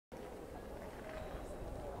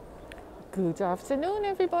Good afternoon,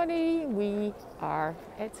 everybody. We are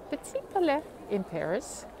at Petit Palais in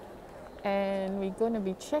Paris, and we're going to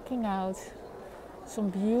be checking out some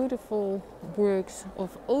beautiful works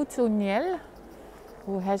of Othoniel,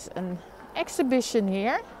 who has an exhibition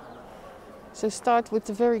here. So start with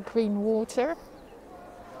the very green water.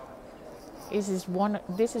 This is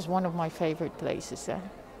one of my favorite places,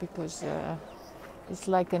 because it's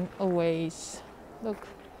like an oasis. Look.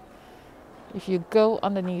 If you go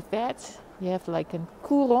underneath that, you have like a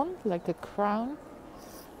couronne, like a crown.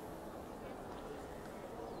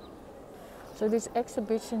 So this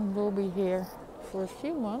exhibition will be here for a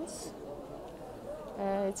few months.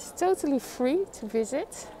 It's totally free to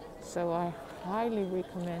visit, so I highly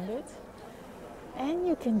recommend it. And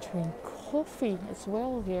you can drink coffee as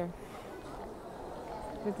well here.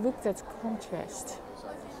 But look at that contrast.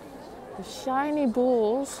 The shiny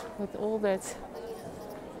balls with all that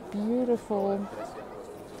beautiful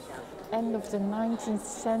end of the 19th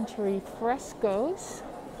century frescoes.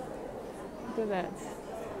 Look at that.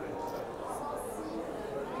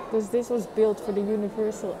 Because this was built for the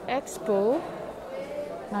Universal Expo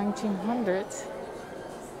 1900.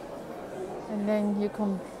 And then you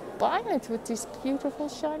combine it with these beautiful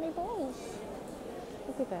shiny balls.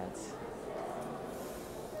 Look at that.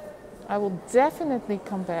 I will definitely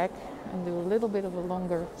come back and do a little bit of a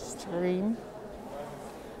longer stream.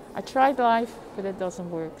 I tried live, but it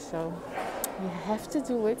doesn't work, so you have to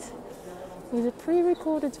do it with a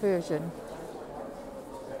pre-recorded version.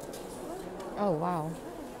 Oh wow,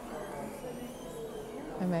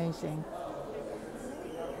 amazing.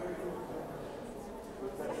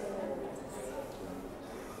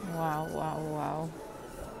 Wow, wow, wow.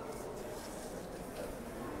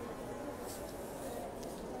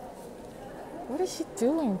 What is she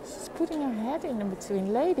doing? She's putting her head in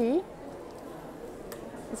between, lady.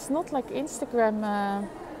 It's not like Instagram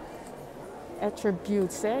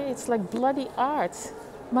attributes, eh? It's like bloody art.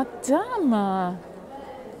 Madame!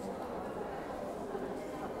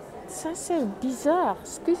 Ça c'est bizarre.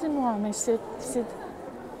 Excusez-moi, mais c'est...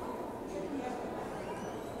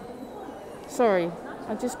 Sorry,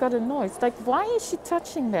 I just got annoyed. It's like, why is she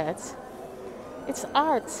touching that? It's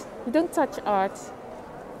art. You don't touch art.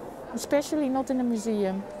 Especially not in a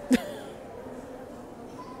museum.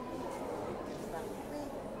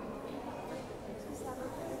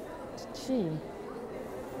 Gee.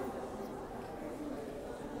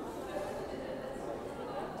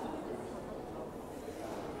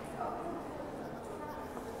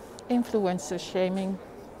 Influencer shaming.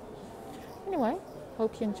 Anyway,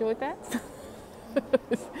 hope you enjoyed that.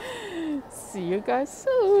 See you guys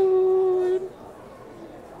soon.